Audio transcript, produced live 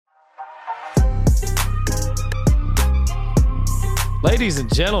Ladies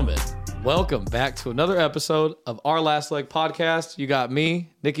and gentlemen, welcome back to another episode of Our Last Leg podcast. You got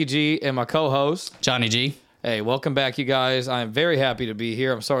me, Nikki G, and my co-host, Johnny G. Hey, welcome back, you guys. I'm very happy to be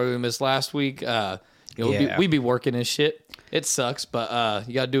here. I'm sorry we missed last week. We be working and shit. It sucks, but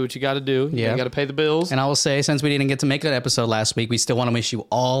you got to do what you got to do. You got to pay the bills. And I will say, since we didn't get to make an episode last week, we still want to wish you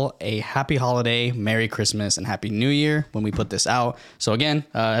all a happy holiday, Merry Christmas, and Happy New Year when we put this out. So again,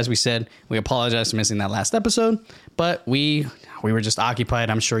 as we said, we apologize for missing that last episode, but we were just occupied.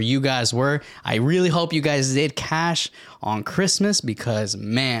 I'm sure you guys were. I really hope you guys did cash on Christmas because,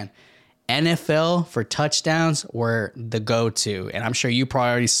 man, NFL for touchdowns were the go-to. And I'm sure you probably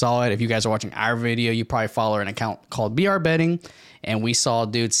already saw it. If you guys are watching our video, you probably follow an account called BR Betting. And we saw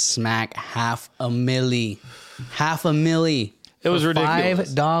dude smack $500,000. $500,000. It was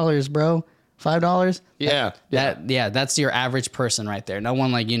ridiculous. $5, bro. $5? Yeah. That's your average person right there. No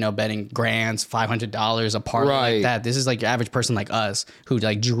one betting grands, $500 a parlay like that. This is like your average person like us who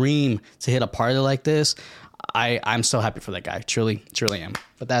like dream to hit a parlay like this. I'm so happy for that guy. Truly am.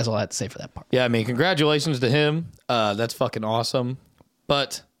 But that's all I had to say for that part. Yeah, I mean, congratulations to him. That's fucking awesome.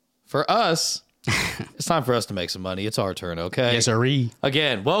 But for us, it's time for us to make some money. It's our turn, okay? Yes, sir.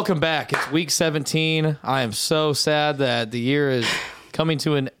 Again, welcome back. It's week 17. I am so sad that the year is coming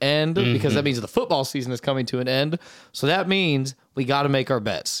to an end because that means the football season is coming to an end. So that means we got to make our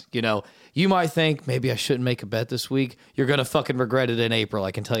bets. You know, you might think maybe I shouldn't make a bet this week. You're going to fucking regret it in April.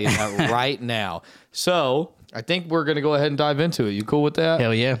 I can tell you that right now. So I think we're going to go ahead and dive into it. You cool with that?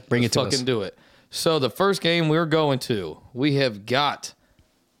 Hell yeah. Bring it to us. Fucking do it. So the first game we're going to, we have got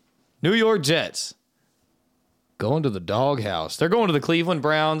New York Jets going to the doghouse. They're going to the Cleveland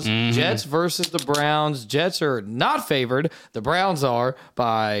Browns. Jets versus the Browns. Jets are not favored. The Browns are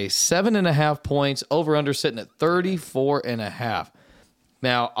by 7.5 points. Over under sitting at 34.5.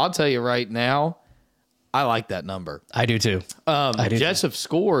 Now, I'll tell you right now, I like that number. I do too. Jets have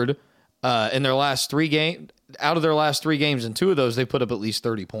scored in their last 3 games. Out of their last 3 games, in 2 of those, they put up at least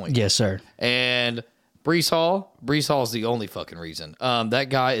 30 points. Yes, sir. And Brees Hall is the only fucking reason. That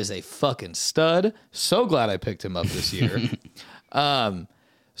guy is a fucking stud. So glad I picked him up this year.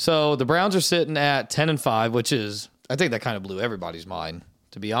 So the Browns are sitting at 10-5, which is, I think that kind of blew everybody's mind,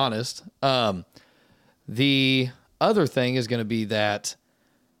 to be honest. The other thing is going to be that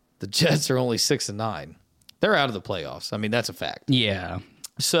the Jets are only 6-9. They're out of the playoffs. I mean, that's a fact. Yeah.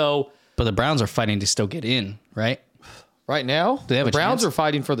 So, but the Browns are fighting to still get in, right? Right now, the Browns chance? are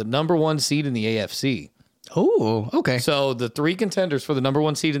fighting for the number 1 seed in the AFC. Oh, okay. So the 3 contenders for the number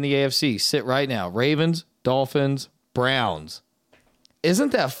 1 seed in the AFC sit right now. Ravens, Dolphins, Browns.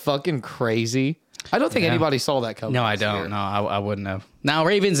 Isn't that fucking crazy? I don't think anybody saw that coming. No, I don't. No, I wouldn't have. Now,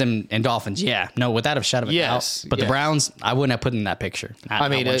 Ravens and Dolphins, yeah. No, without a shadow of a doubt. But the Browns, I wouldn't have put in that picture. I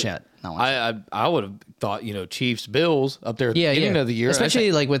would have thought, Chiefs, Bills up there at the beginning of the year.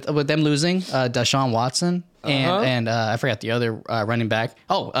 Especially like with them losing Deshaun Watson and I forgot the other running back.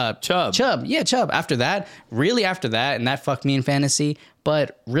 Chubb. Yeah, Chubb. After that, and that fucked me in fantasy.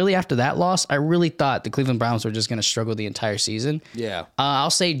 But really after that loss, I really thought the Cleveland Browns were just going to struggle the entire season. Yeah. I'll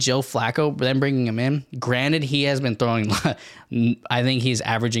say Joe Flacco, but then bringing him in. Granted, he has been throwing, I think he's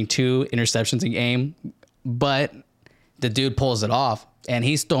averaging 2 interceptions a game, but the dude pulls it off. And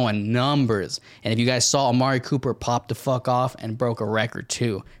he's throwing numbers. And if you guys saw, Amari Cooper popped the fuck off and broke a record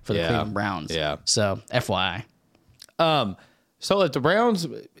too for the Cleveland Browns. Yeah. So FYI. So if the Browns,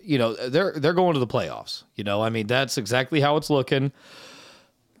 they're going to the playoffs. I mean, that's exactly how it's looking.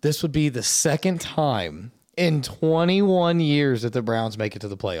 This would be the second time in 21 years that the Browns make it to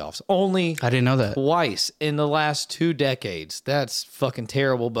the playoffs. Only I didn't know that. Twice in the last 2 decades. That's fucking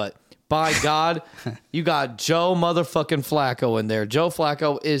terrible, but by God, you got Joe motherfucking Flacco in there. Joe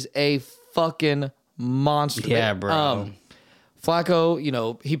Flacco is a fucking monster. Yeah, bro.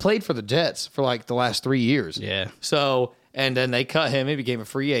 Flacco, he played for the Jets for like the last 3 years. Yeah. So, and then they cut him. He became a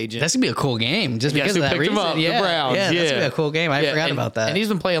free agent. That's going to be a cool game just because of that reason. Him up, the Browns. Yeah, that's going to be a cool game. I forgot about that. And he's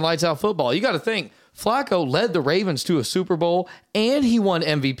been playing lights out football. You got to think, Flacco led the Ravens to a Super Bowl, and he won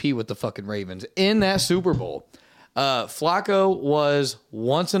MVP with the fucking Ravens in that Super Bowl. Flacco was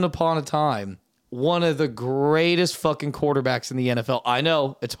once upon a time one of the greatest fucking quarterbacks in the NFL. I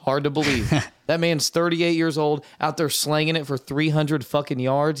know it's hard to believe. That man's 38 years old out there slanging it for 300 fucking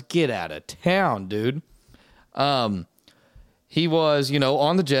yards. Get out of town, dude. He was,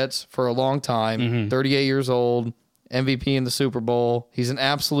 on the Jets for a long time, 38 years old, MVP in the Super Bowl. He's an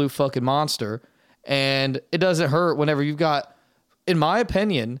absolute fucking monster. And it doesn't hurt whenever you've got, in my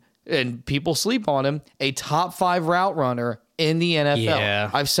opinion, and people sleep on him, a top 5 route runner in the NFL. Yeah.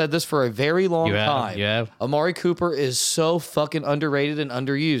 I've said this for a very long time. You have. Amari Cooper is so fucking underrated and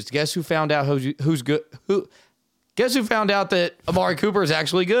underused. Guess who found out who's good? Guess who found out that Amari Cooper is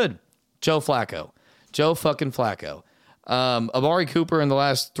actually good? Joe Flacco. Joe fucking Flacco. Amari Cooper in the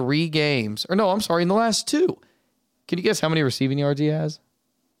last 3 games, or no, I'm sorry, in the last 2. Can you guess how many receiving yards he has?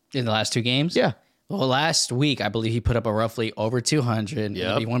 In the last 2 games? Yeah. Well, last week, I believe he put up a roughly over 200.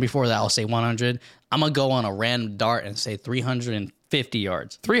 Yep. Maybe one before that, I'll say 100. I'm going to go on a random dart and say 350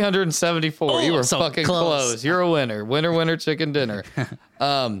 yards. 374. Oh, You were so fucking close. You're a winner. Winner, winner, chicken dinner.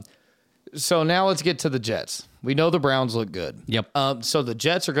 So now let's get to the Jets. We know the Browns look good. Yep. So the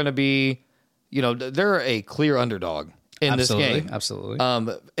Jets are going to be, they're a clear underdog in this game. Absolutely.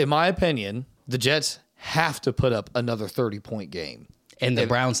 In my opinion, the Jets have to put up another 30-point game. And the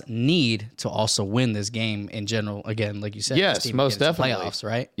Browns need to also win this game in general. Again, like you said, Yes, most definitely. Playoffs,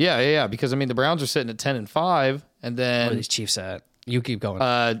 right? Yeah. Because the Browns are sitting at 10-5, and then Where are these Chiefs at? You keep going.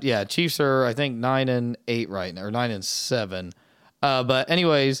 Chiefs are I think 9-8 right now, or 9-7. But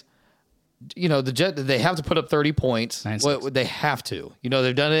anyways, the Jets, they have to put up 30 points. They have to.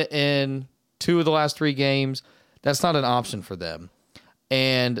 They've done it in 2 of the last 3 games. That's not an option for them,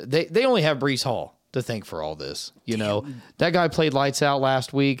 and they only have Breece Hall to thank for all this. That guy played lights out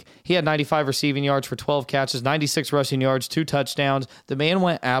last week. He had 95 receiving yards for 12 catches, 96 rushing yards, 2 touchdowns. The man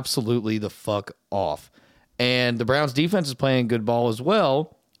went absolutely the fuck off. And the Browns defense is playing good ball as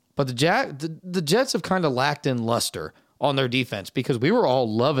well. But the Jets have kind of lacked in luster on their defense because we were all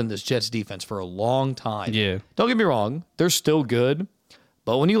loving this Jets defense for a long time. Yeah. Don't get me wrong. They're still good.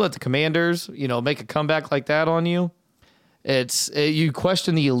 But when you let the Commanders, make a comeback like that on you, you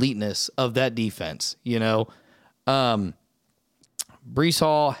question the eliteness of that defense. Breece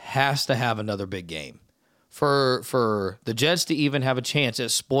Hall has to have another big game for the Jets to even have a chance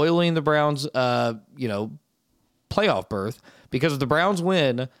at spoiling the Browns, playoff berth. Because if the Browns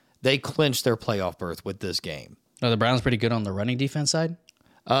win, they clinch their playoff berth with this game. Are the Browns pretty good on the running defense side?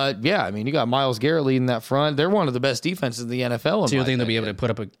 Yeah. You got Myles Garrett leading that front. They're one of the best defenses in the NFL. Do you think they'll be able to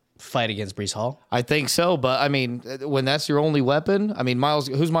put up a fight against Breece Hall? I think so, but when that's your only weapon,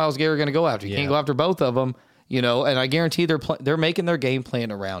 who's Myles Garrett going to go after? You can't go after both of them, and I guarantee they're making their game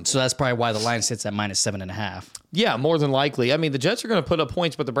plan around. So that's probably why the line sits at -7.5. Yeah, more than likely. The Jets are going to put up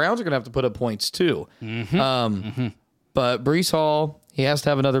points, but the Browns are going to have to put up points too. But Breece Hall, he has to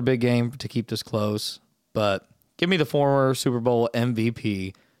have another big game to keep this close. But give me the former Super Bowl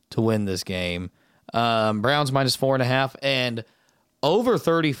MVP to win this game. Browns -4.5 and over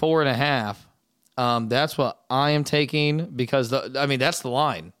 34.5. That's what I am taking because that's the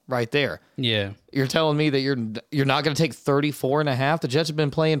line right there. Yeah. You're telling me that you're not going to take 34.5? The Jets have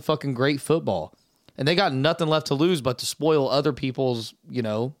been playing fucking great football, and they got nothing left to lose but to spoil other people's,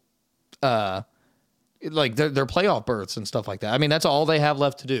 like their playoff berths and stuff like that. that's all they have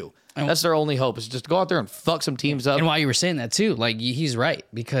left to do. That's their only hope is just to go out there and fuck some teams up. And while you were saying that too, like he's right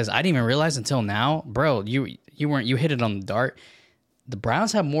because I didn't even realize until now, bro. You hit it on the dart. The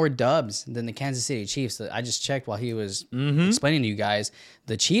Browns have more dubs than the Kansas City Chiefs. I just checked while he was explaining to you guys.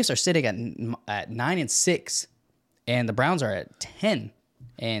 The Chiefs are sitting at 9-6, and the Browns are at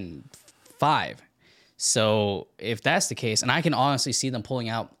 10-5. So if that's the case, and I can honestly see them pulling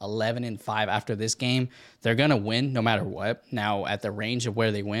out 11-5 after this game, they're gonna win no matter what. Now at the range of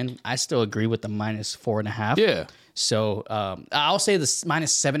where they win, I still agree with the -4.5. Yeah. So I'll say the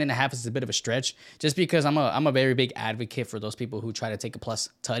 -7.5 is a bit of a stretch, just because I'm a very big advocate for those people who try to take a plus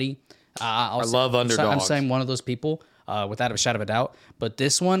tutty. I love underdogs. I'm saying one of those people, without a shadow of a doubt. But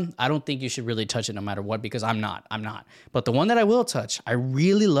this one, I don't think you should really touch it no matter what because I'm not. But the one that I will touch, I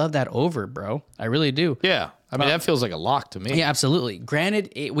really love that over, bro. I really do. Yeah. That feels like a lock to me. Yeah, absolutely.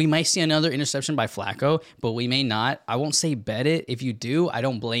 Granted, we might see another interception by Flacco, but we may not. I won't say bet it. If you do, I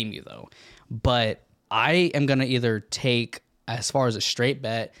don't blame you, though. But I am going to either take, as far as a straight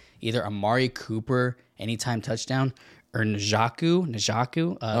bet, either Amari Cooper, anytime touchdown, or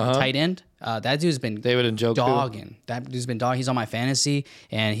Njoku, tight end. That dude's been David Njoku. dogging. That dude's been dogging. He's on my fantasy,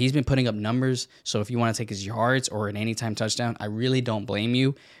 and he's been putting up numbers. So if you want to take his yards or an anytime touchdown, I really don't blame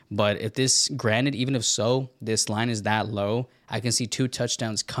you. But if granted, even if so, this line is that low, I can see 2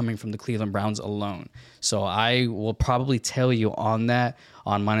 touchdowns coming from the Cleveland Browns alone. So I will probably tell you on that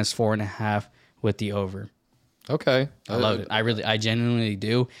on -4.5 with the over. Okay. I love it. I genuinely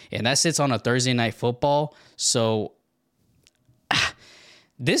do. And that sits on a Thursday night football. So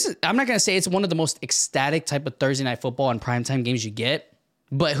I'm not going to say it's one of the most ecstatic type of Thursday night football and primetime games you get,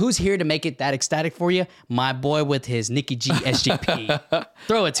 but who's here to make it that ecstatic for you? My boy with his Nicky G SGP.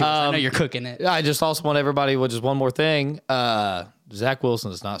 Throw it to us. I know you're cooking it. I just also want everybody with just one more thing. Zach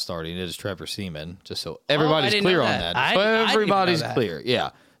Wilson is not starting. It is Trevor Seaman, just so everybody's clear on that. Everybody's clear.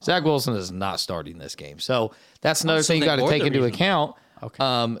 Yeah. Zach Wilson is not starting this game. So that's another thing you got to take into account.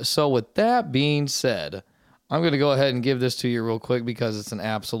 Okay. So with that being said, I'm going to go ahead and give this to you real quick because it's an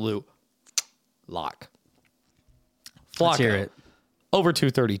absolute lock. Let's hear it. Over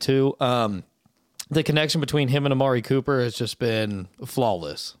 232. The connection between him and Amari Cooper has just been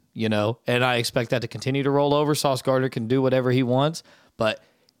flawless, and I expect that to continue to roll over. Sauce Gardner can do whatever he wants, but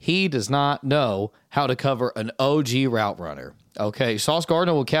he does not know how to cover an OG route runner. Okay, Sauce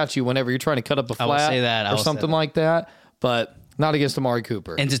Gardner will catch you whenever you're trying to cut up a flat or something like that, but not against Amari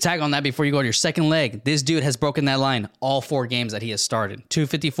Cooper. And to tag on that before you go to your second leg, this dude has broken that line all 4 games that he has started.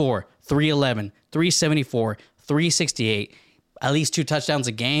 254, 311, 374, 368, at least 2 touchdowns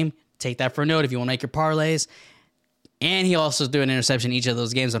a game. Take that for a note if you want to make your parlays. And he also threw an interception each of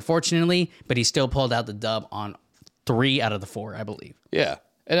those games, unfortunately, but he still pulled out the dub on 3 out of the 4, I believe. Yeah.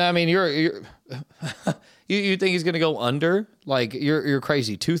 And I mean, you're you think he's going to go under? Like, you're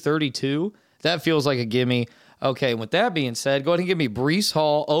crazy. 232? That feels like a gimme. Okay, with that being said, go ahead and give me Breece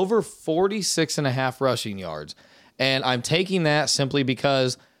Hall over 46.5 rushing yards. And I'm taking that simply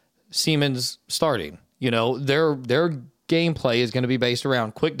because Siemens starting. Their gameplay is going to be based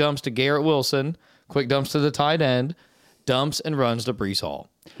around quick dumps to Garrett Wilson, quick dumps to the tight end, dumps and runs to Breece Hall.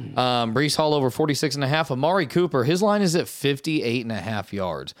 Breece Hall over 46.5. Amari Cooper, his line is at 58.5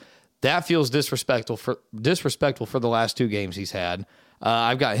 yards. That feels disrespectful for the last 2 games he's had.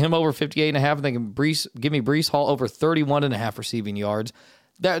 I've got him over 58.5. I'm thinking give me Breece Hall over 31.5 receiving yards.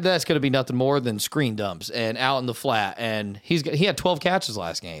 That's going to be nothing more than screen dumps and out in the flat. And he had 12 catches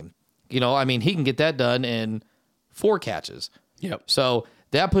last game. He can get that done in 4 catches. Yep. So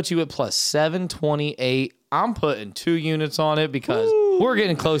that puts you at plus 728. I'm putting 2 units on it because we're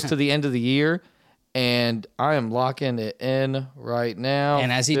getting close to the end of the year, and I am locking it in right now.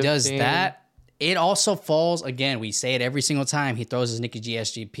 And as he does that, it also falls, again, we say it every single time, he throws his Nicky G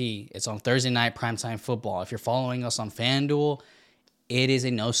SGP. It's on Thursday night primetime football. If you're following us on FanDuel, it is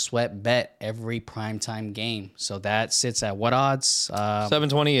a no-sweat bet every primetime game. So that sits at what odds?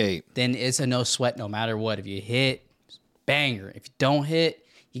 728. Then it's a no-sweat no matter what. If you hit, banger. If you don't hit,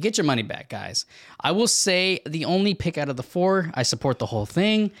 you get your money back, guys. I will say the only pick out of the 4, I support the whole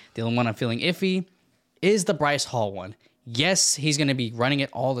thing. The only one I'm feeling iffy is the Bryce Hall one. Yes, he's going to be running it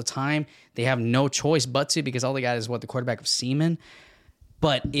all the time. They have no choice but to because all they got is the quarterback of Seaman.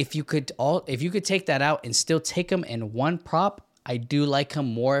 But if you could take that out and still take him in one prop, I do like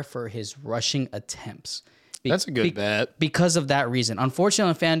him more for his rushing attempts. That's a good bet. Because of that reason. Unfortunately,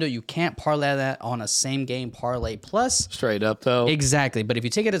 on FanDuel, you can't parlay that on a same-game parlay plus. Straight up, though. Exactly. But if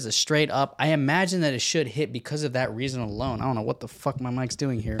you take it as a straight up, I imagine that it should hit because of that reason alone. I don't know what the fuck my mic's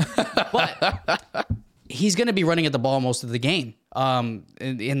doing here. But he's going to be running at the ball most of the game. And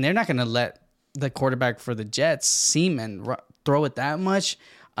they're not going to let the quarterback for the Jets, Seaman, throw it that much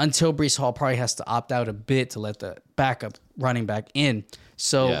until Breece Hall probably has to opt out a bit to let the backup running back in.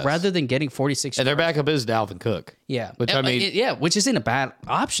 So rather than getting 46 and their backup is Dalvin Cook. Yeah. Which which isn't a bad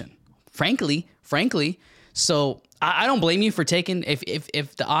option, frankly. So I don't blame you for taking,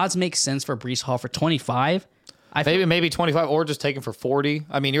 if the odds make sense for Breece Hall for 25, maybe 25 or just taking for 40.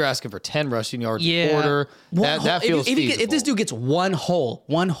 I mean, you're asking for 10 rushing yards a quarter. That feels feasible. If this dude gets one hole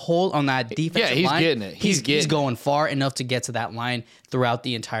on that defensive line, getting it. He's going far enough to get to that line throughout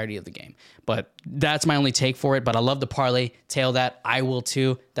the entirety of the game. But that's my only take for it. But I love the parlay. Tail that. I will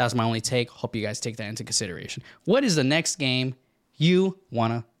too. That was my only take. Hope you guys take that into consideration. What is the next game you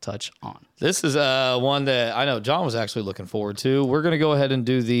want to touch on? This is one that I know John was actually looking forward to. We're going to go ahead and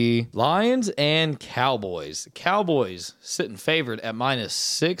do the Lions and Cowboys. Cowboys sitting favored at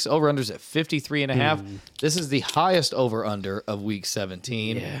 -6. Over-unders at 53.5. This is the highest over-under of Week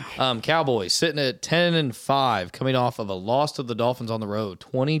 17. Yeah. Cowboys sitting at 10-5, coming off of a loss to the Dolphins on the road,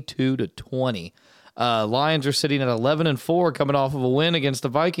 22-20. Lions are sitting at 11-4, coming off of a win against the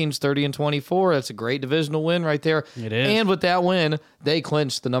Vikings, 30-24. That's a great divisional win right there. It is. And with that win, they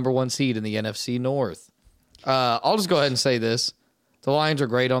clinched the number 1 seed in the NFC North. I'll just go ahead and say this: the Lions are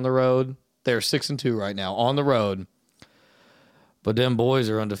great on the road. They're 6-2 right now on the road, but them boys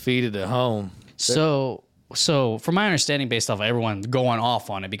are undefeated at home. So from my understanding, based off everyone going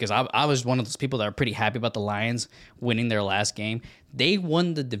off on it, because I was one of those people that are pretty happy about the Lions winning their last game. They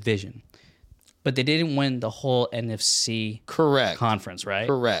won the division. But they didn't win the whole NFC conference, right?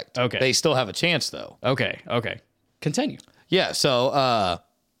 Correct. Okay. They still have a chance, though. Okay. Continue. Yeah, so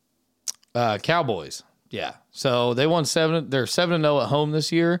Cowboys. Yeah. So they won 7. They're 7-0 at home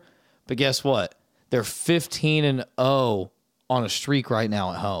this year. But guess what? They're 15-0 on a streak right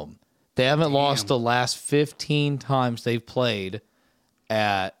now at home. They haven't lost the last 15 times they've played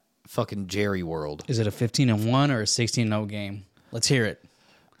at fucking Jerry World. Is it a 15-1 or a 16-0 game? Let's hear it.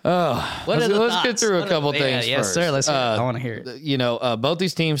 Let's get through a couple things Yes, first. sir. Let's hear it. I want to hear it. Both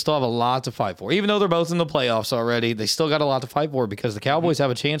these teams still have a lot to fight for. Even though they're both in the playoffs already, they still got a lot to fight for because the Cowboys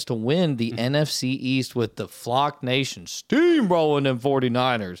have a chance to win the NFC East with the Flock Nation steamrolling them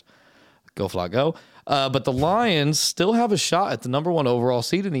 49ers. Go Flock, go. But the Lions still have a shot at the number 1 overall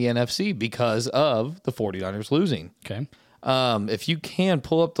seed in the NFC because of the 49ers losing. Okay. If you can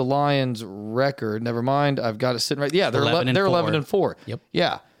pull up the Lions record, never mind, I've got it sitting right. Yeah, they're 11-4. Yep.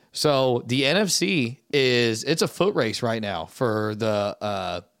 Yeah. So the NFC it's a foot race right now for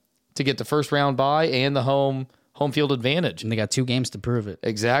the to get the first round bye and the home field advantage. And they got 2 games to prove it.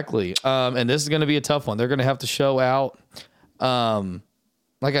 Exactly. And this is going to be a tough one. They're going to have to show out.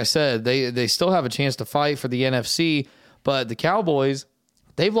 Like I said, they still have a chance to fight for the NFC, but the Cowboys,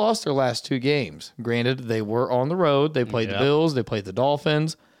 they've lost their last 2 games. Granted, they were on the road. They played the Bills. They played the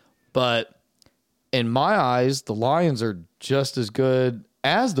Dolphins. But in my eyes, the Lions are just as good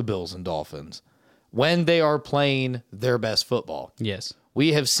as the Bills and Dolphins when they are playing their best football. Yes.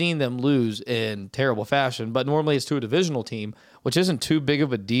 We have seen them lose in terrible fashion, but normally it's to a divisional team, which isn't too big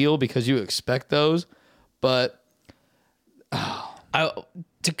of a deal because you expect those. But I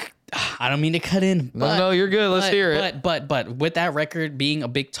don't mean to cut in. But, no, you're good. Let's hear it. But with that record being a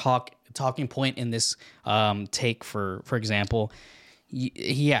big talking point in this take, for example,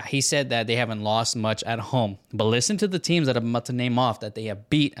 he said that they haven't lost much at home. But listen to the teams that I'm about to name off that they have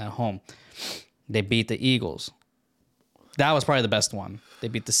beat at home. They beat the Eagles. That was probably the best one. They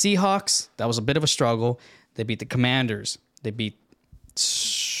beat the Seahawks. That was a bit of a struggle. They beat the Commanders. They beat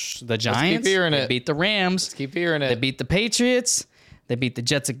the Giants. They beat the Rams. Let's keep hearing it. They beat the Patriots. They beat the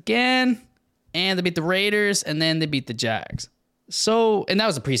Jets again. And they beat the Raiders. And then they beat the Jags. So, and that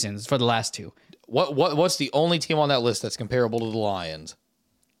was the preseason for the last 2. What's the only team on that list that's comparable to the Lions?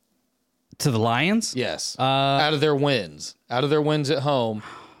 To the Lions? Yes. Out of their wins at home,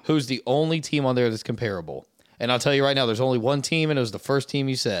 who's the only team on there that's comparable? And I'll tell you right now, there's only one team, and it was the first team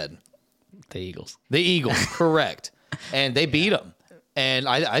you said. The Eagles. The Eagles, correct. And they beat them. And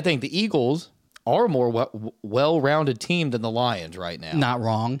I think the Eagles are a more well-rounded team than the Lions right now. Not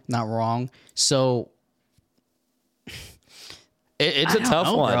wrong. So it's a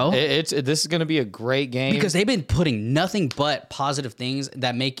tough one. Bro. This is going to be a great game because they've been putting nothing but positive things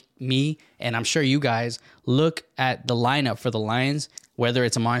that make me, and I'm sure you guys, look at the lineup for the Lions, whether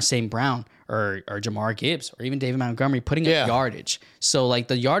it's Amon St. Brown or Jamar Gibbs or even David Montgomery, putting up yardage. So like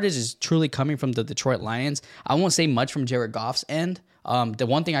the yardage is truly coming from the Detroit Lions. I won't say much from Jared Goff's end. The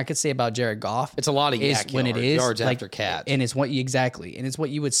one thing I could say about Jared Goff, it's a lot of is when it is yards like, after catch, and it's what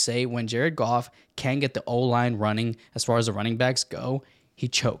you would say when Jared Goff can get the O-line running as far as the running backs go, he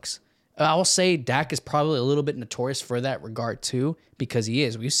chokes. I will say Dak is probably a little bit notorious for that regard too, because he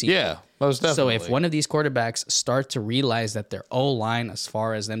is. We've seen it. Most definitely. So if one of these quarterbacks start to realize that their O-line, as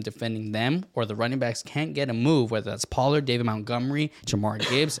far as them defending them, or the running backs can't get a move, whether that's Pollard, David Montgomery, Jamar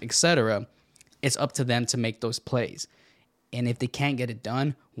Gibbs, etc., it's up to them to make those plays. And if they can't get it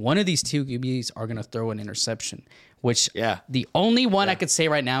done, one of these 2 QBs are going to throw an interception, which the only one I could say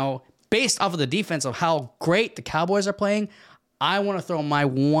right now, based off of the defense of how great the Cowboys are playing, I want to throw my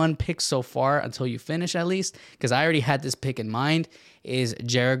one pick so far until you finish at least, because I already had this pick in mind, is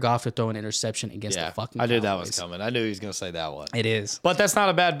Jared Goff to throw an interception against the fucking Cowboys. I knew that was coming. I knew he was going to say that one. It is. But that's not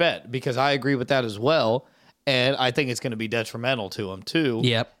a bad bet because I agree with that as well. And I think it's going to be detrimental to him too.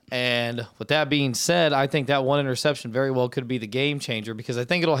 Yep. And with that being said, I think that one interception very well could be the game changer because I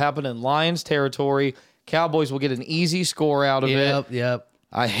think it'll happen in Lions territory. Cowboys will get an easy score out of it. Yep.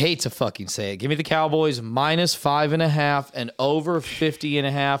 I hate to fucking say it. Give me the Cowboys -5.5 and over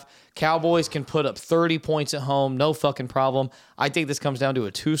 50.5. Cowboys can put up 30 points at home. No fucking problem. I think this comes down to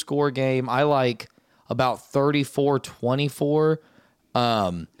a 2-score game. I like about 34-24.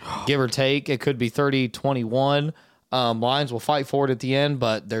 Give or take. It could be 30-21. Lions will fight for it at the end,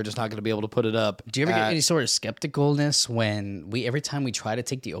 but they're just not going to be able to put it up. Do you ever get any sort of skepticalness when every time we try to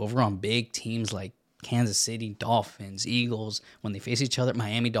take the over on big teams like Kansas City, Dolphins, Eagles, when they face each other,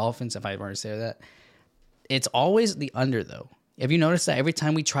 Miami Dolphins, if I ever say that, it's always the under though. Have you noticed that every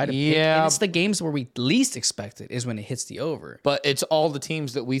time we try to pick, and it's the games where we least expect it is when it hits the over. But it's all the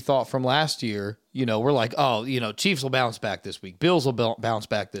teams that we thought from last year, we're like, Chiefs will bounce back this week. Bills will bounce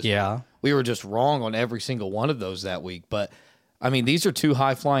back this week. We were just wrong on every single one of those that week. But, I mean, these are 2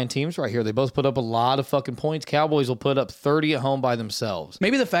 high-flying teams right here. They both put up a lot of fucking points. Cowboys will put up 30 at home by themselves.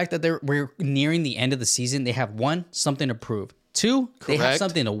 Maybe the fact that we're nearing the end of the season, they have 1, something to prove. 2, they have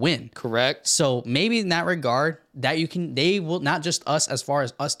something to win. Correct. So maybe in that regard, they will not just us as far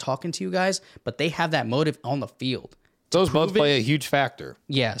as us talking to you guys, but they have that motive on the field Those both play a huge factor.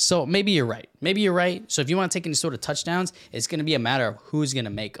 Yeah, so maybe you're right. Maybe you're right. So if you want to take any sort of touchdowns, it's going to be a matter of who's going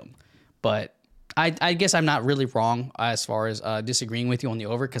to make them. But I guess I'm not really wrong as far as disagreeing with you on the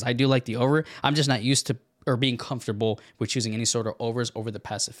over, because I do like the over. I'm just not used to or being comfortable with choosing any sort of overs over the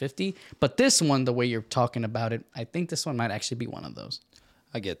passive 50. But this one, the way you're talking about it, I think this one might actually be one of those.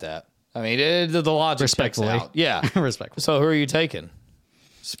 I get that. I mean, the logic checks out. Yeah. Respectfully. So who are you taking?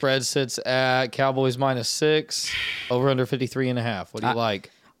 Spread sits at Cowboys -6, over under 53.5. What do you like?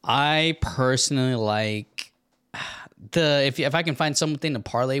 I personally like if I can find something to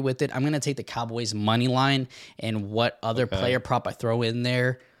parlay with it, I'm gonna take the Cowboys money line, and what other player prop I throw in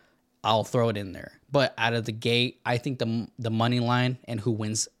there, I'll throw it in there. But out of the gate, I think the money line and who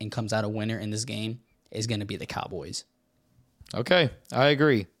wins and comes out a winner in this game is gonna be the Cowboys. Okay, I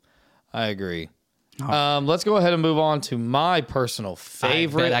agree. Let's go ahead and move on to my personal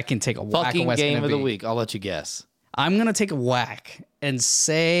favorite. I can take a whack fucking game of the week. I'll let you guess. I'm going to take a whack and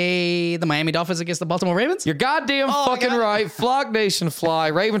say the Miami Dolphins against the Baltimore Ravens. You're goddamn fucking right. Flock Nation fly.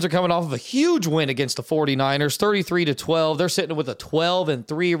 Ravens are coming off of a huge win against the 49ers, 33-12. They're sitting with a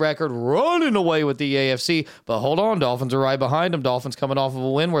 12-3 record, running away with the AFC. But hold on, Dolphins are right behind them. Dolphins coming off of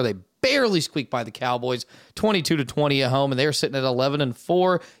a win where they barely squeaked by the Cowboys, 22-20 at home, and they're sitting at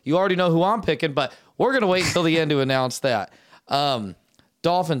 11-4. You already know who I'm picking, but we're going to wait until the end to announce that.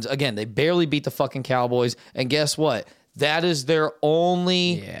 Dolphins, again, they barely beat the fucking Cowboys. And guess what? That is their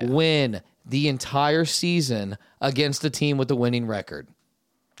only win the entire season against a team with a winning record.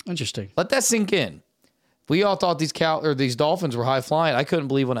 Interesting. Let that sink in. We all thought these Dolphins were high flying. I couldn't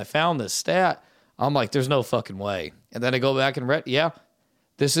believe when I found this stat. I'm like, there's no fucking way. And then I go back and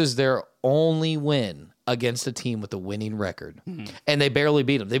this is their only win against a team with a winning record. And they barely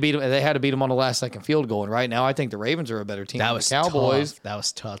beat them. They had to beat them on the last second field goal. And right now, I think the Ravens are a better team than the Cowboys. That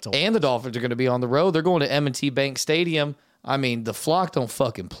was tough. And the Dolphins are going to be on the road. They're going to M&T Bank Stadium. I mean, the Flock don't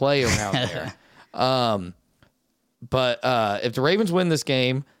fucking play around there. But if the Ravens win this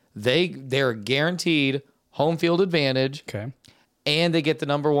game, they're guaranteed home field advantage. Okay. And they get the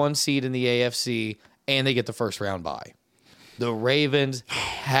number 1 seed in the AFC, and they get the first round bye. The Ravens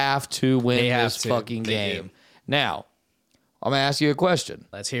have to win this fucking game. Now, I'm going to ask you a question.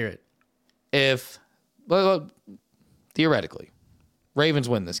 Let's hear it. If, theoretically, Ravens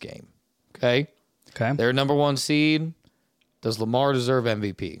win this game, okay? They're number 1 seed. Does Lamar deserve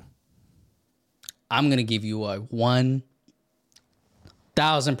MVP? I'm going to give you a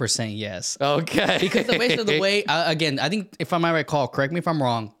 1,000% yes. Okay. Because the way, again, I think if I might recall, correct me if I'm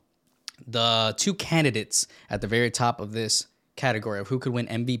wrong, the 2 candidates at the very top of this category of who could win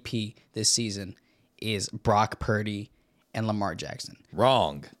MVP this season is Brock Purdy and Lamar Jackson.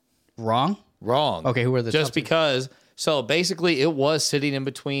 Wrong. Okay, who are the just because? So basically, it was sitting in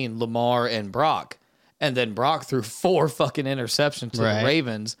between Lamar and Brock, and then Brock threw 4 fucking interceptions to the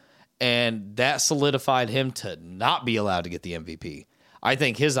Ravens, and that solidified him to not be allowed to get the MVP. I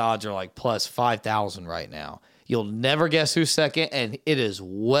think his odds are like plus 5,000 right now. You'll never guess who's second, and it is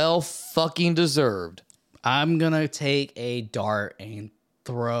well fucking deserved. I'm going to take a dart and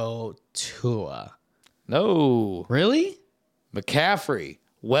throw Tua. No. Really? McCaffrey.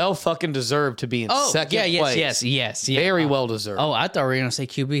 Well fucking deserved to be in second place. Yes. Very well deserved. Oh, I thought we were going to say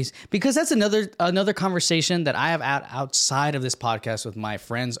QBs. Because that's another conversation that I have outside of this podcast with my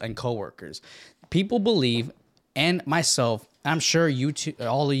friends and coworkers. People believe, and myself, I'm sure you two,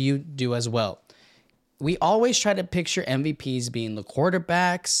 all of you do as well. We always try to picture MVPs being the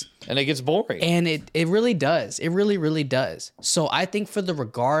quarterbacks. And it gets boring. And it really does. It really, really does. So I think for the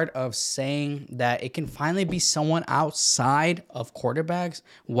regard of saying that it can finally be someone outside of quarterbacks,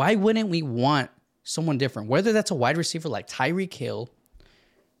 why wouldn't we want someone different? Whether that's a wide receiver like Tyreek Hill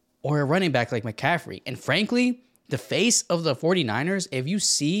or a running back like McCaffrey. And frankly, the face of the 49ers, if you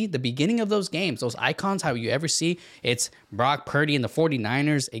see the beginning of those games, those icons, how you ever see, it's Brock Purdy and the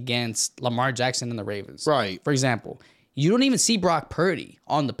 49ers against Lamar Jackson and the Ravens. Right. For example, you don't even see Brock Purdy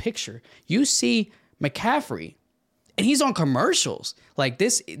on the picture. You see McCaffrey, and he's on commercials. Like,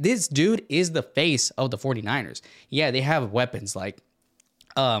 this dude is the face of the 49ers. Yeah, they have weapons like,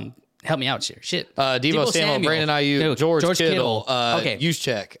 help me out here. Shit. Deebo Samuel, Brandon Ayuk, George Kittle,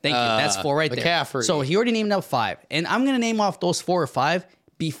 Juszczyk. Thank you. That's 4 right there. McCaffrey. So he already named up 5. And I'm going to name off those 4 or 5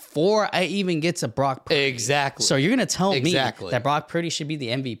 before I even get to Brock Purdy. Exactly. So you're going to tell me that Brock Purdy should be the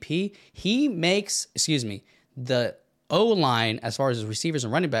MVP? He makes, the O-line, as far as his receivers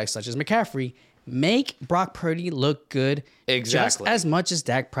and running backs, such as McCaffrey, make Brock Purdy look good. Exactly. Just as much as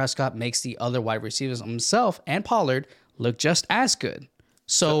Dak Prescott makes the other wide receivers himself and Pollard look just as good.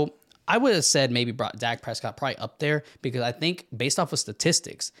 So I would have said maybe Dak Prescott probably up there because I think based off of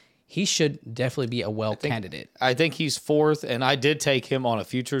statistics, he should definitely be a candidate. I think he's fourth, and I did take him on a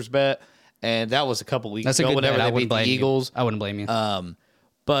futures bet, and that was a couple weeks That's ago a good whenever bet. they beat the Eagles. I wouldn't blame you.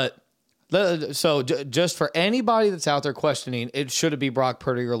 But so just for anybody that's out there questioning, should it be Brock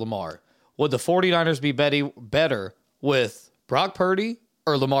Purdy or Lamar? Would the 49ers be better with Brock Purdy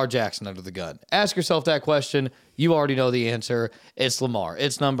or Lamar Jackson under the gun? Ask yourself that question. You already know the answer. It's Lamar.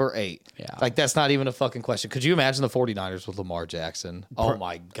 It's number 8. Yeah. Like, that's not even a fucking question. Could you imagine the 49ers with Lamar Jackson? Oh,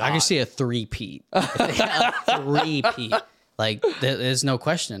 my God. I can see a three-peat. A three-peat. Like, there's no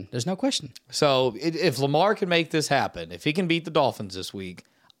question. There's no question. So if Lamar can make this happen, if he can beat the Dolphins this week,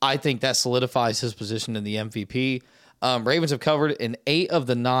 I think that solidifies his position in the MVP. Ravens have covered in 8 of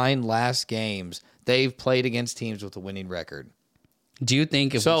the 9 last games they've played against teams with a winning record. Do you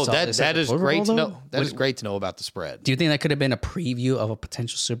think if so? That is great to know. That is great to know about the spread. Do you think that could have been a preview of a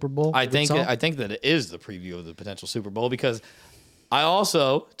potential Super Bowl? I think that it is the preview of the potential Super Bowl, because I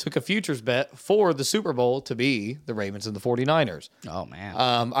also took a futures bet for the Super Bowl to be the Ravens and the 49ers. Oh man.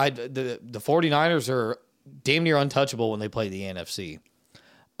 The 49ers are damn near untouchable when they play the NFC.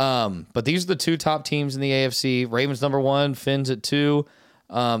 But these are the 2 top teams in the AFC. Ravens number 1, Fins at 2.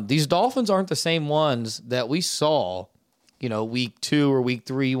 These Dolphins aren't the same ones that we saw, week 2 or week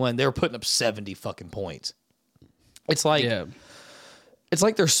 3 when they were putting up 70 fucking points. It's like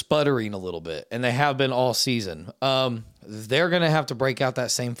they're sputtering a little bit, and they have been all season. They're gonna have to break out that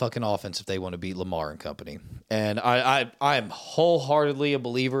same fucking offense if they want to beat Lamar and company. And I am wholeheartedly a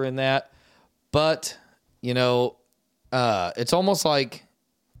believer in that. But it's almost like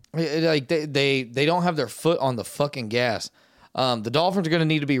they don't have their foot on the fucking gas. The Dolphins are going to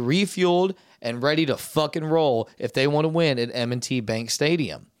need to be refueled and ready to fucking roll if they want to win at M&T Bank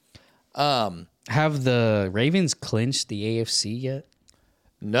Stadium. Have the Ravens clinched the AFC yet?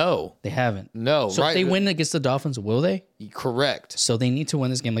 No. They haven't. No. So if they win against the Dolphins, will they? Correct. So they need to win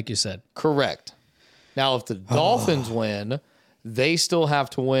this game like you said. Correct. Now, if the Dolphins win, they still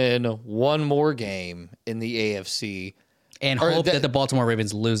have to win one more game in the AFC. And hope that the Baltimore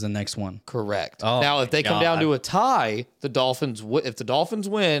Ravens lose the next one. Correct. Oh, now, if they come down to a tie, if the Dolphins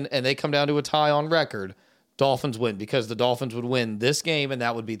win and they come down to a tie on record, Dolphins win, because the Dolphins would win this game and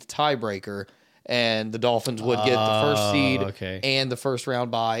that would be the tiebreaker, and the Dolphins would get the first seed and the first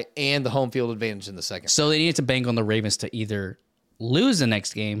round bye and the home field advantage in the second. So they need to bank on the Ravens to either lose the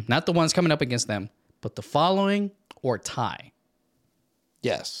next game, not the ones coming up against them, but the following, or tie.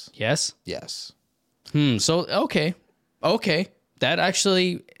 Yes. Yes? Yes. So, okay. That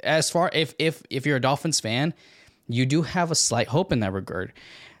actually, as far if you're a Dolphins fan, you do have a slight hope in that regard.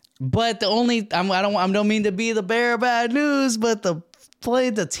 But the only I don't mean to be the bearer of bad news, but the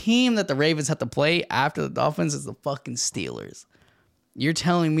team that the Ravens have to play after the Dolphins is the fucking Steelers. You're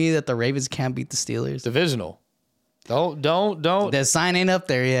telling me that the Ravens can't beat the Steelers? Divisional. Don't. The sign ain't up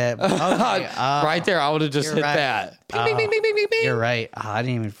there yet. Okay. Right there, I would have just hit that. You're right. I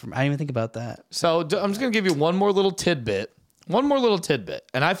didn't even think about that. So I'm just gonna give you one more little tidbit,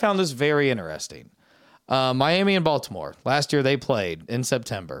 and I found this very interesting. Miami and Baltimore last year, they played in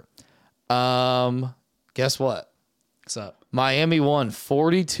September. Guess what? What's up? Miami won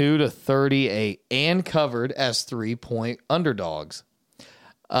 42-38 and covered as 3-point underdogs.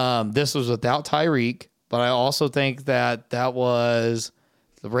 This was without Tyreek, but I also think that was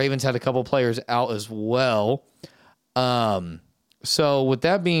the Ravens had a couple players out as well. So with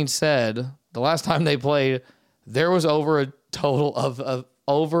that being said, the last time they played, there was over a total of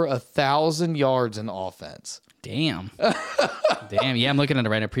over 1,000 yards in offense. Damn. Damn. Yeah, I'm looking at it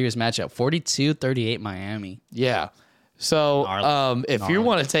right now. Previous matchup, 42-38 Miami. Yeah. So if you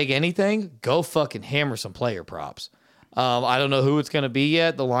want to take anything, go fucking hammer some player props. I don't know who it's going to be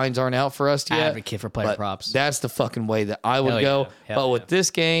yet. The lines aren't out for us yet. Advocate for player props. That's the fucking way that I would go. But with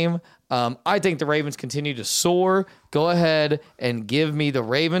this game, I think the Ravens continue to soar. Go ahead and give me the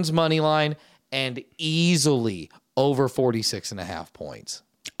Ravens money line and easily over 46.5 points.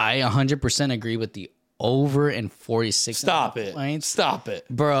 I 100% agree with the over and 46. Stop it. Points. Stop it.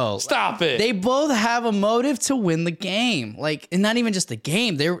 Bro. Stop it. They both have a motive to win the game. Like, and not even just the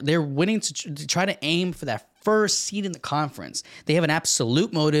game. They're winning to try to aim for that first seed in the conference. They have an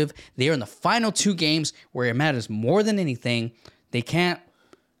absolute motive. They are in the final 2 games where it matters more than anything. They can't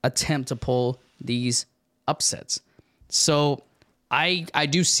attempt to pull these upsets. So I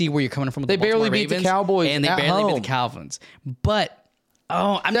do see where you're coming from. With they the Baltimore barely beat Ravens, the Cowboys and they at barely home. beat the Calvins. But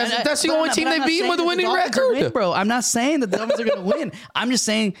that's the only team they beat with a winning record, bro. I'm not saying that the Dolphins are going to win. I'm just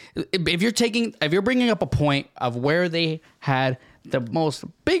saying if you're bringing up a point of where they had the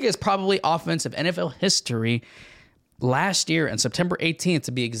biggest probably offensive NFL history last year on September 18th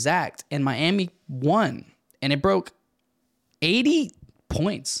to be exact, and Miami won, and it broke 80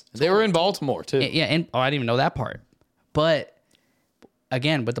 points. They were in Baltimore too. Yeah, and I didn't even know that part. But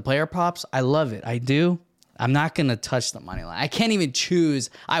again, with the player props, I love it. I do. I'm not gonna touch the money line. I can't even choose.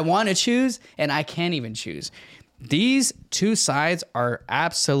 I want to choose, and I can't even choose. These two sides are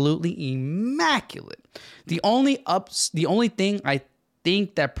absolutely immaculate. The only thing I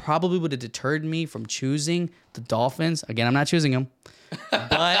think that probably would have deterred me from choosing the Dolphins, again, I'm not choosing them,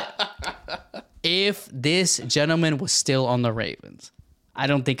 but if this gentleman was still on the Ravens, I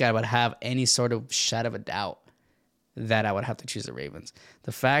don't think I would have any sort of shadow of a doubt that I would have to choose the Ravens.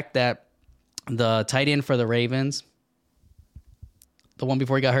 The fact that the tight end for the Ravens, the one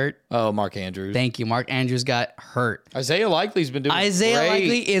before he got hurt. Oh, Mark Andrews. Thank you. Mark Andrews got hurt. Isaiah Likely's been doing Isaiah great.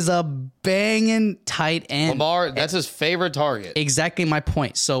 Likely is a banging tight end. Lamar, that's his favorite target. Exactly my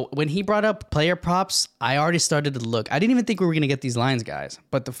point. So when he brought up player props, I already started to look. I didn't even think we were going to get these lines, guys.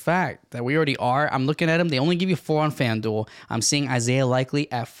 But the fact that we already are, I'm looking at them. They only give you 4 on FanDuel. I'm seeing Isaiah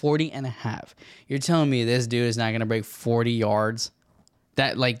Likely at 40.5. You're telling me this dude is not going to break 40 yards?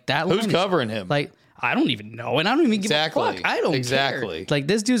 That Who's covering him? Like, I don't even know, and I don't even give a fuck. I don't care. Like,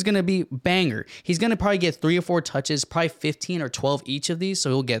 this dude's going to be banger. He's going to probably get 3 or 4 touches, probably 15 or 12 each of these, so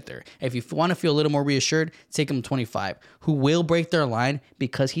he'll get there. If you want to feel a little more reassured, take him 25, who will break their line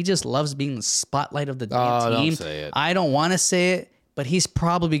because he just loves being the spotlight of the damn team. Don't say it. I don't want to say it, but he's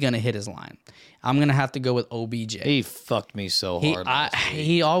probably going to hit his line. I'm going to have to go with OBJ. He fucked me so hard.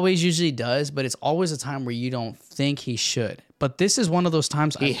 He always usually does, but it's always a time where you don't think he should. But this is one of those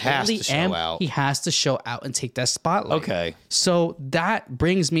times he has to show out. He has to show out and take that spotlight. Okay. So that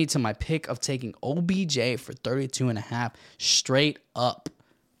brings me to my pick of taking OBJ for 32.5 straight up.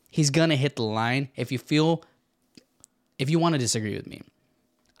 He's going to hit the line. If you want to disagree with me,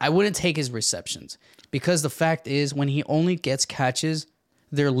 I wouldn't take his receptions because the fact is when he only gets catches,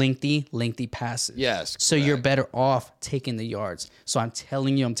 they're lengthy passes. Yes. So you're better off taking the yards. So I'm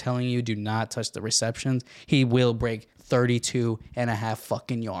telling you, do not touch the receptions. He will break 32.5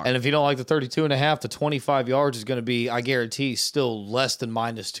 fucking yards. And if you don't like the 32.5, the 25 yards is going to be, I guarantee, still less than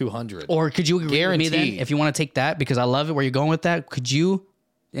minus 200. Or could you agree with me then, if you want to take that, because I love it where you're going with that, could you,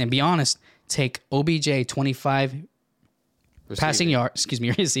 and be honest, take OBJ 25 receiving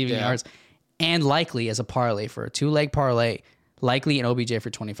yards, and Likely as a parlay for a 2-leg parlay, Likely and OBJ for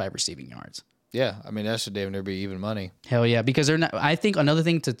 25 receiving yards. Yeah, I mean, that should damn near be even money. Hell yeah, because they're not. I think another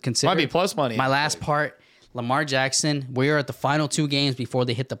thing to consider might be plus money. My last part, Lamar Jackson. We are at the final 2 games before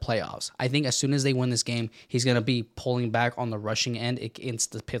they hit the playoffs. I think as soon as they win this game, he's gonna be pulling back on the rushing end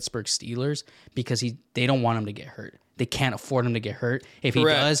against the Pittsburgh Steelers because they don't want him to get hurt. They can't afford him to get hurt. If he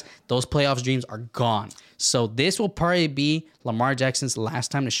does, those playoffs dreams are gone. So this will probably be Lamar Jackson's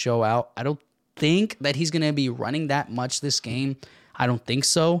last time to show out. I don't think that he's going to be running that much this game. I don't think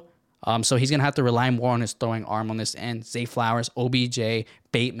so. So he's going to have to rely more on his throwing arm on this end. Zay Flowers, OBJ,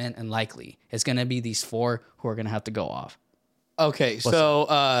 Bateman, and Likely. It's going to be these 4 who are going to have to go off. Okay,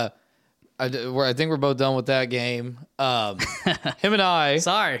 I think we're both done with that game. Him and I,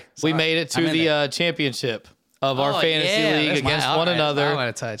 Sorry. we made it to the championship of our fantasy league against one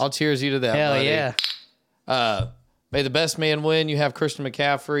another. I'll cheers you to that, Hell buddy. yeah. May the best man win. You have Christian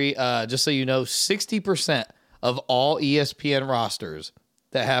McCaffrey. Just so you know, 60% of all ESPN rosters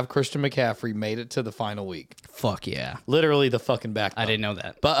that have Christian McCaffrey made it to the final week. Fuck yeah. Literally the fucking backbone. I didn't know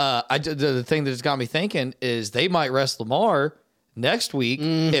that. But the thing that just got me thinking is they might rest Lamar next week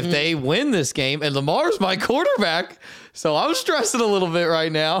if they win this game, and Lamar's my quarterback. So I'm stressing a little bit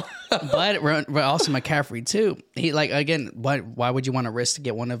right now. But we're also McCaffrey too. He why would you want to risk to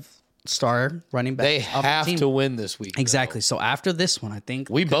get one of star running back? They have to win this week. Exactly. So after this one, I think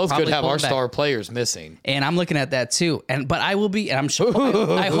we both could have our star players missing. And I'm looking at that too. But I will be, and I'm sure,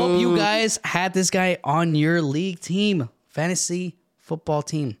 I hope you guys had this guy on your league team, fantasy football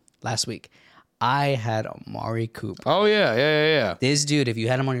team last week. I had Amari Cooper. Oh, yeah. This dude, if you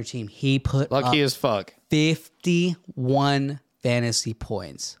had him on your team, he put lucky as fuck 51 fantasy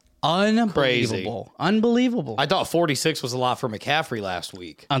points. Unbelievable. Crazy. Unbelievable. I thought 46 was a lot for McCaffrey last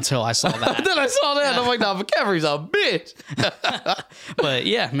week. Until I saw that. Then I saw that, and I'm like, no, McCaffrey's a bitch. But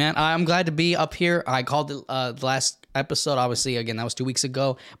yeah, man, I'm glad to be up here. I called the last episode, obviously, again, that was 2 weeks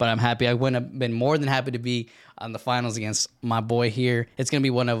ago, but I'm happy. I wouldn't have been more than happy to be on the finals against my boy here. It's going to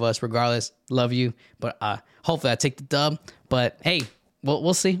be one of us regardless. Love you. But hopefully I take the dub. But hey,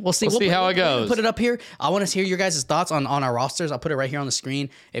 we'll see. We'll see how it goes. Put it up here. I want to hear your guys' thoughts on our rosters. I'll put it right here on the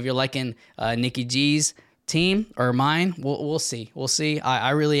screen. If you're liking Nikki G's team or mine, we'll see. We'll see.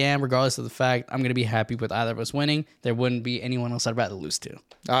 I really am, regardless of the fact I'm going to be happy with either of us winning. There wouldn't be anyone else I'd rather lose to.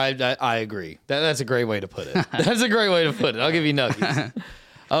 I agree. That's a great way to put it. That's a great way to put it. I'll give you nuggies.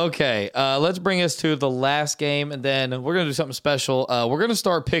 Okay, let's bring us to the last game, and then we're going to do something special. We're going to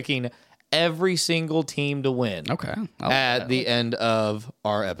start picking every single team to win. Okay. At the end of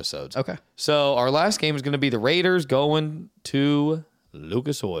our episodes. Okay. So our last game is going to be the Raiders going to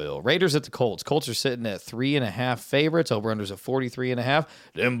Lucas Oil. Raiders at the Colts. Colts are sitting at 3.5 favorites. Over-unders at 43.5.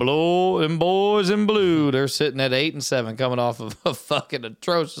 Them boys in blue. They're sitting at 8-7, coming off of a fucking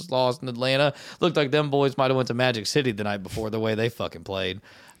atrocious loss in Atlanta. Looked like them boys might have went to Magic City the night before the way they fucking played.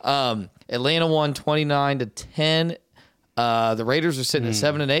 Atlanta won 29-10. The Raiders are sitting at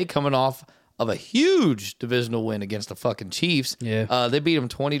 7-8, coming off of a huge divisional win against the fucking Chiefs. Yeah. They beat them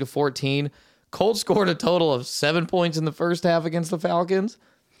 20-14. Colts scored a total of 7 points in the first half against the Falcons.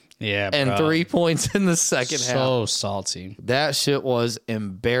 Yeah, and 3 points in the second half. So salty. That shit was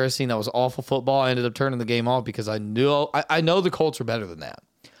embarrassing. That was awful football. I ended up turning the game off because I know the Colts are better than that.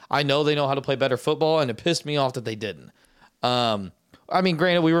 I know they know how to play better football, and it pissed me off that they didn't. I mean,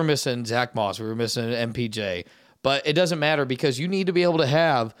 granted, we were missing Zach Moss. We were missing MPJ. But it doesn't matter because you need to be able to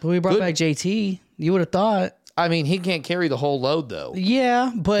have... But we brought back JT. You would have thought... I mean, he can't carry the whole load, though.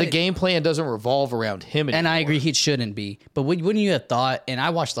 Yeah, but... The game plan doesn't revolve around him anymore. And I agree, he shouldn't be. But wouldn't you have thought... And I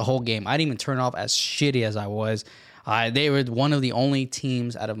watched the whole game. I didn't even turn off as shitty as I was. They were one of the only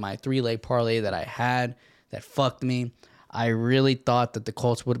teams out of my 3-leg parlay that I had that fucked me. I really thought that the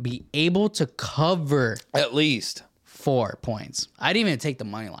Colts would be able to cover... At least. 4 points. I didn't even take the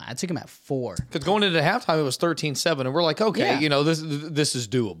money line. I took him at 4. Because going into halftime, it was 13-7, and we're like, okay, this is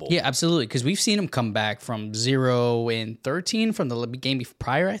doable. Yeah, absolutely. Because we've seen him come back from 0-13 from the game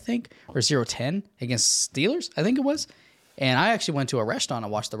prior, I think, or 0-10 against Steelers, I think it was. And I actually went to a restaurant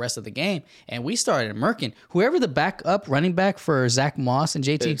and watched the rest of the game, and we started murking. Whoever the backup running back for Zach Moss and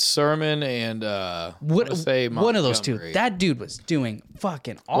JT. It's Sermon and one of those two. That dude was doing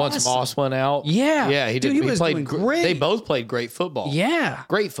fucking awesome. Once Moss went out. Yeah. He did. Dude, he was played doing great. They both played great football. Yeah.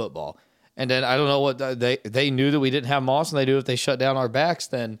 Great football. And then I don't know what they knew that we didn't have Moss, and they knew if they shut down our backs,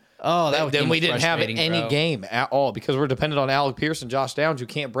 then we didn't have any game at all because we're dependent on Alec Pierce and Josh Downs, who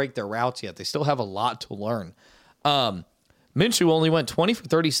can't break their routes yet. They still have a lot to learn. Minshew only went 20 for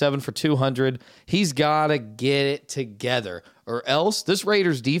 37 for 200. He's got to get it together, or else this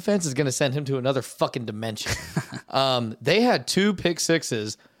Raiders defense is going to send him to another fucking dimension. They had 2 pick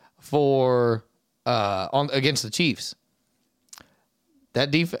sixes against the Chiefs. That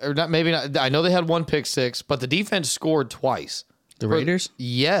defense, or not, maybe not. I know they had 1 pick six, but the defense scored twice. The Raiders?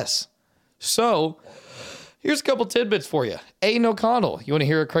 Yes. So here's a couple tidbits for you. Aiden O'Connell. You want to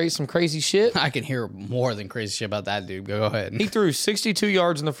hear some crazy shit? I can hear more than crazy shit about that dude. Go ahead. He threw 62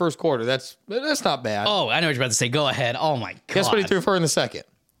 yards in the first quarter. That's not bad. Oh, I know what you're about to say. Go ahead. Oh, my God. Guess what he threw for in the second?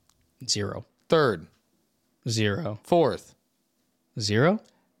 0. Third. 0. Fourth. 0?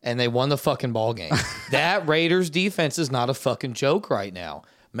 And they won the fucking ball game. That Raiders defense is not a fucking joke right now.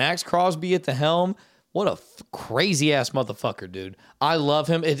 Max Crosby at the helm. What a crazy ass motherfucker, dude. I love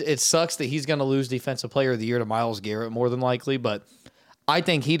him. It sucks that he's going to lose Defensive Player of the Year to Myles Garrett more than likely, but I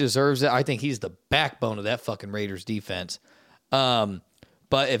think he deserves it. I think he's the backbone of that fucking Raiders defense. But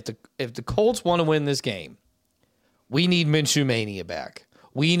if the Colts want to win this game, we need Minshew Mania back.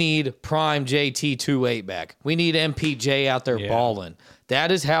 We need prime JT 2-8 back. We need MPJ out there balling.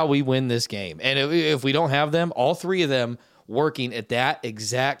 That is how we win this game. And if we don't have them, all 3 of them working at that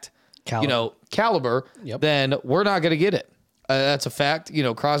exact caliber, then we're not going to get it. That's a fact.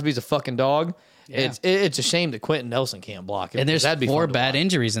 Crosby's a fucking dog. Yeah. It's a shame that Quentin Nelson can't block him. And there's 4 bad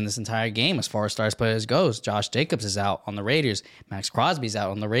injuries in this entire game as far as stars players goes. Josh Jacobs is out on the Raiders. Max Crosby's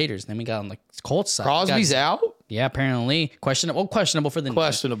out on the Raiders. Then we got on the Colts side. Crosby's out? Yeah, apparently. Questionable for the...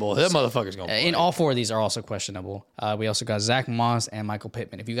 Questionable. That motherfucker's going to play. And all 4 of these are also questionable. We also got Zach Moss and Michael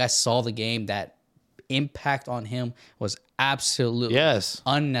Pittman. If you guys saw the game, that impact on him was absolutely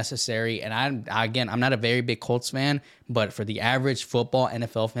unnecessary. And I'm not a very big Colts fan, but for the average football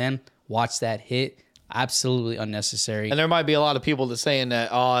NFL fan, watch that hit. Absolutely unnecessary. And there might be a lot of people that saying that,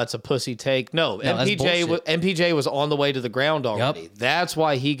 it's a pussy take. No, MPJ was on the way to the ground already. Yep. That's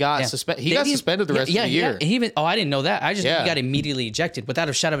why he got suspended. He got suspended the rest of the year. I didn't know that. I just knew he got immediately ejected without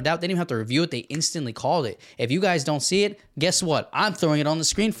a shadow of a doubt. They didn't even have to review it. They instantly called it. If you guys don't see it, guess what? I'm throwing it on the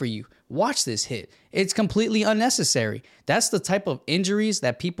screen for you. Watch this hit. It's completely unnecessary. That's the type of injuries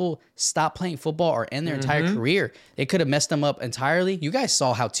that people stop playing football or end their entire career. It could have messed them up entirely. You guys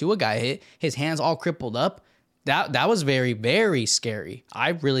saw how Tua got hit. His hands all crippled up. That was very, very scary. I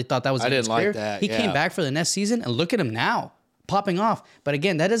really thought that was I didn't scary. like that. He came back for the next season, and look at him now, popping off. But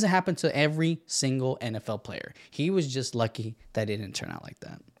again, that doesn't happen to every single NFL player. He was just lucky that it didn't turn out like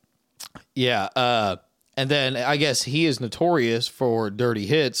that. Yeah, and then I guess he is notorious for dirty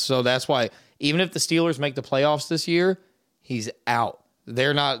hits, so that's why even if the Steelers make the playoffs this year, he's out.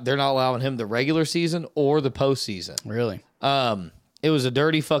 they're not allowing him the regular season or the postseason. Really? It was a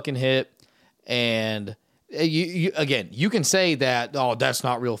dirty fucking hit, and you can say that, oh, that's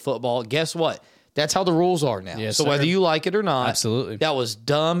not real football. Guess what? That's how the rules are now. Yes, so whether sir. you like it or not, Absolutely. that was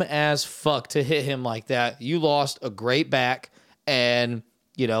dumb as fuck to hit him like that. You lost a great back, and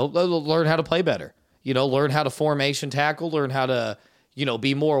learn how to play better. Learn how to formation tackle. Learn how to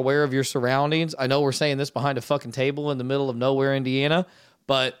be more aware of your surroundings. I know we're saying this behind a fucking table in the middle of nowhere, Indiana,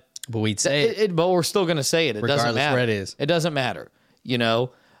 but we'd say it. But we're still going to say it. It doesn't matter. Where it is. It doesn't matter.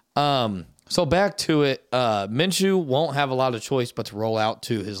 So back to it. Minshew won't have a lot of choice but to roll out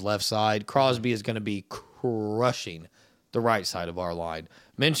to his left side. Crosby is going to be crushing the right side of our line.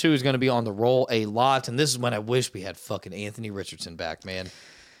 Minshew is going to be on the roll a lot, and this is when I wish we had fucking Anthony Richardson back, man.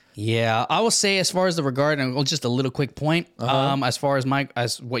 Yeah, I will say as far as the regard, and just a little quick point, as far as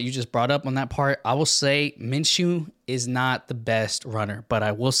as what you just brought up on that part, I will say Minshew is not the best runner, but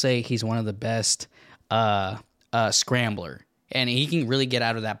I will say he's one of the best scrambler. And he can really get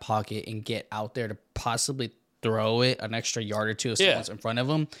out of that pocket and get out there to possibly throw it an extra yard or two if someone's in front of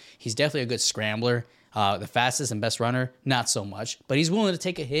him. He's definitely a good scrambler. The fastest and best runner, not so much. But he's willing to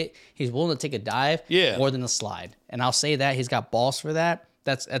take a hit. He's willing to take a dive more than a slide. And I'll say that. He's got balls for that.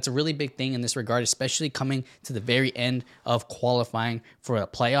 That's a really big thing in this regard, especially coming to the very end of qualifying for the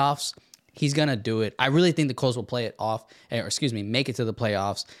playoffs. He's going to do it. I really think the Colts will make it to the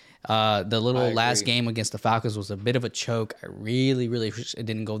playoffs. The little last game against the Falcons was a bit of a choke. I really, really wish it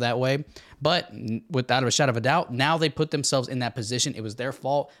didn't go that way. But without a shadow of a doubt, now they put themselves in that position. It was their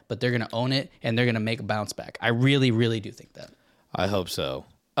fault, but they're going to own it, and they're going to make a bounce back. I really, really do think that. I hope so.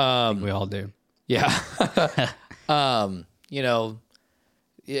 I think we all do. Yeah. And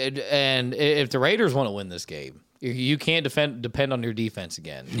if the Raiders want to win this game, you can't depend on your defense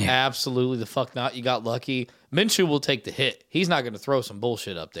again. Yeah. Absolutely the fuck not. You got lucky. Minshew will take the hit. He's not going to throw some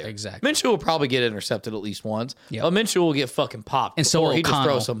bullshit up there. Exactly. Minshew will probably get intercepted at least once. Yep. But Minshew will get fucking popped. And so he just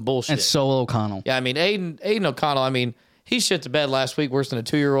throws some bullshit. And so will O'Connell. Yeah, I mean, Aiden O'Connell, he shit to bed last week worse than a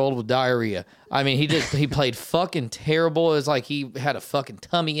 2-year-old with diarrhea. He played fucking terrible. It was like he had a fucking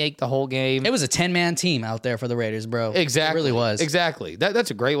tummy ache the whole game. It was a 10-man team out there for the Raiders, bro. Exactly. It really was. Exactly.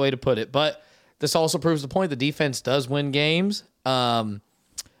 That's a great way to put it. But this also proves the point. The defense does win games. And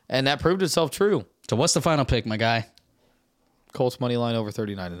that proved itself true. So what's the final pick, my guy? Colts money line over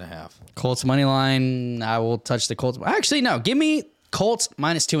 39.5. Colts money line. I will touch the Colts. Actually, no. Give me Colts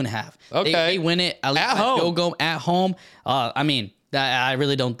minus 2.5. Okay. They win it at least at home. Field goal at home. I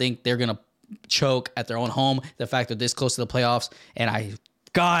really don't think they're gonna choke at their own home. The fact that they're this close to the playoffs, and I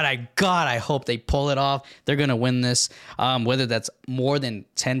hope they pull it off. They're gonna win this. Whether that's more than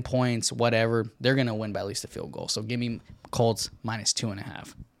 10 points, whatever, they're gonna win by at least a field goal. So give me Colts minus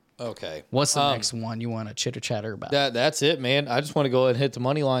 2.5. Okay. What's the next one you want to chitter chatter about? That's it, man. I just want to go ahead and hit the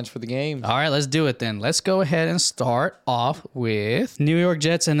money lines for the game. All right, let's do it then. Let's go ahead and start off with New York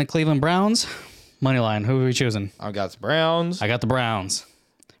Jets and the Cleveland Browns. Money line. Who are we choosing? I got the Browns. I got the Browns.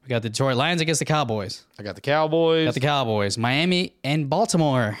 We got the Detroit Lions against the Cowboys. I got the Cowboys. Got the Cowboys. Miami and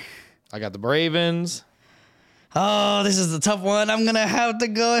Baltimore. I got the Ravens. Oh, this is the tough one. I'm going to have to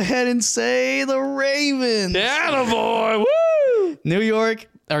go ahead and say the Ravens. Yeah, boy. Woo! New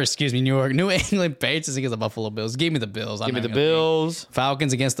England Patriots against the Buffalo Bills. Give me the Bills. Give me the Bills.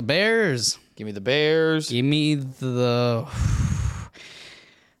 Falcons against the Bears. Give me the Bears. Give me the...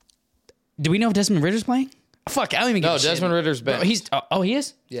 Do we know if Desmond Ritter's playing? Fuck, I don't even get Desmond Ritter's benched. He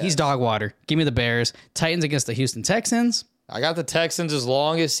is? Yes. He's dog water. Give me the Bears. Titans against the Houston Texans. I got the Texans as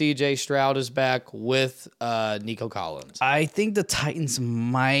long as C.J. Stroud is back with Nico Collins. I think the Titans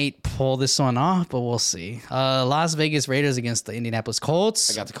might pull this one off, but we'll see. Las Vegas Raiders against the Indianapolis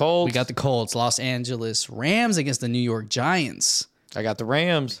Colts. I got the Colts. We got the Colts. Los Angeles Rams against the New York Giants. I got the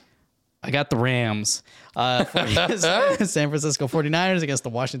Rams. I got the Rams. San Francisco 49ers against the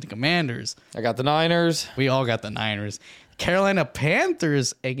Washington Commanders. I got the Niners. We all got the Niners. Carolina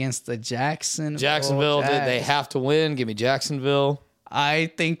Panthers against the Jacksonville. They have to win. Give me Jacksonville.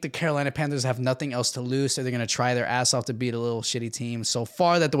 I think the Carolina Panthers have nothing else to lose, so they're going to try their ass off to beat a little shitty team. So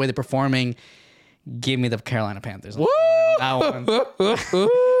far, that the way they're performing, give me the Carolina Panthers. Woo! That one.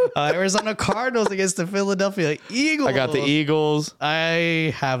 Arizona Cardinals against the Philadelphia Eagles. I got the Eagles.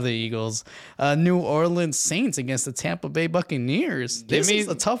 I have the Eagles. New Orleans Saints against the Tampa Bay Buccaneers. This is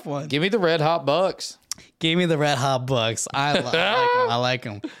a tough one. Give me the Red Hot Bucks. Give me the Red Hot Bucks. I like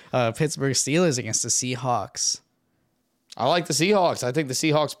them. Pittsburgh Steelers against the Seahawks. I like the Seahawks. I think the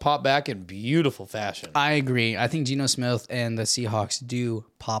Seahawks pop back in beautiful fashion. I agree. I think Geno Smith and the Seahawks do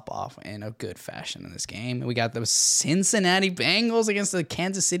pop off in a good fashion in this game. We got the Cincinnati Bengals against the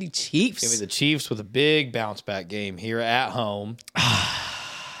Kansas City Chiefs. Give me the Chiefs with a big bounce back game here at home.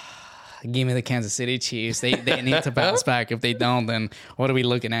 Give me the Kansas City Chiefs. They need to bounce back. If they don't, then what are we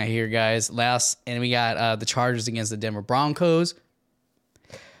looking at here, guys? And we got the Chargers against the Denver Broncos.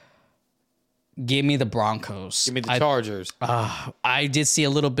 Give me the Broncos. Give me the Chargers. I did see a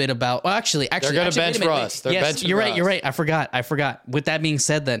little bit about. Well, actually, they're going to bench Russ. Yes, you're right. You're right. I forgot. With that being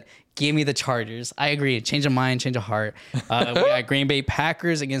said, then give me the Chargers. I agree. Change of mind, change of heart. We got Green Bay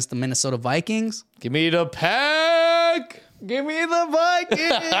Packers against the Minnesota Vikings. Give me the Pack. Give me the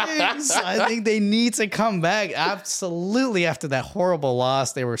Vikings. I think they need to come back. Absolutely. After that horrible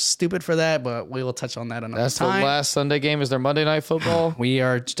loss, they were stupid for that, but we will touch on that another time. That's the last Sunday game. Is there Monday Night Football? We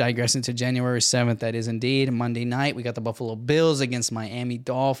are digressing to January 7th. That is indeed Monday night. We got the Buffalo Bills against Miami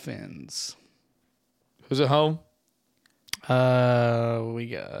Dolphins. Who's at home? We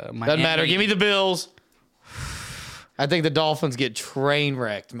got Miami. Doesn't matter. Give me the Bills. I think the Dolphins get train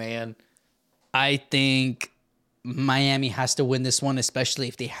wrecked, man. I think Miami has to win this one, especially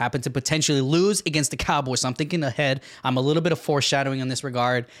if they happen to potentially lose against the Cowboys. So I'm thinking ahead. I'm a little bit of foreshadowing in this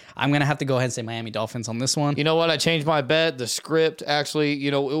regard. I'm going to have to go ahead and say Miami Dolphins on this one. You know what? I changed my bet. The script, actually,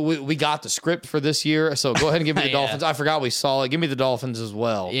 we got the script for this year. So go ahead and give me the Dolphins. I forgot we saw it. Give me the Dolphins as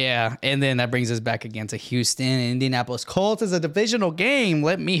well. Yeah. And then that brings us back again to Houston. Indianapolis Colts is a divisional game.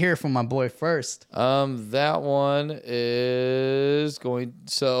 Let me hear from my boy first. That one is going.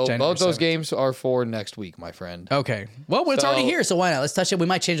 So January both those 7th. games are for next week, my friend. Okay. Well, it's already here, so why not? Let's touch it. We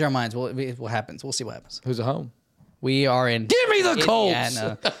might change our minds. What happens? We'll see what happens. Who's at home? We are in. Give me the Colts.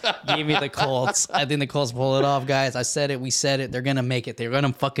 Give me the Colts. I think the Colts pull it off, guys. I said it. We said it. They're going to make it. They're going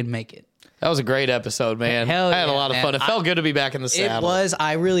to fucking make it. That was a great episode, man. Hell I had a yeah, lot of fun. It felt good to be back in the saddle. It was.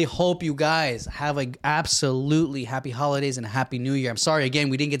 I really hope you guys have a absolutely happy holidays and a happy new year. I'm sorry again,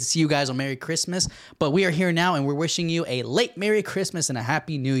 we didn't get to see you guys on Merry Christmas, but we are here now and we're wishing you a late Merry Christmas and a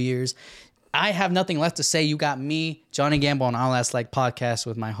happy New Year's. I have nothing left to say. You got me, Jonny Gamble, on All That's Like podcast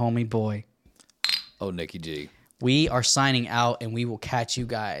with my homie boy. Oh, Nikki G. We are signing out, and we will catch you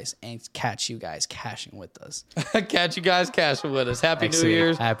guys cashing with us. Catch you guys cashing with us. Happy New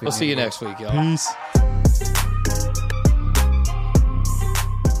Year's. Happy we'll New see you Year. next week, y'all. Peace.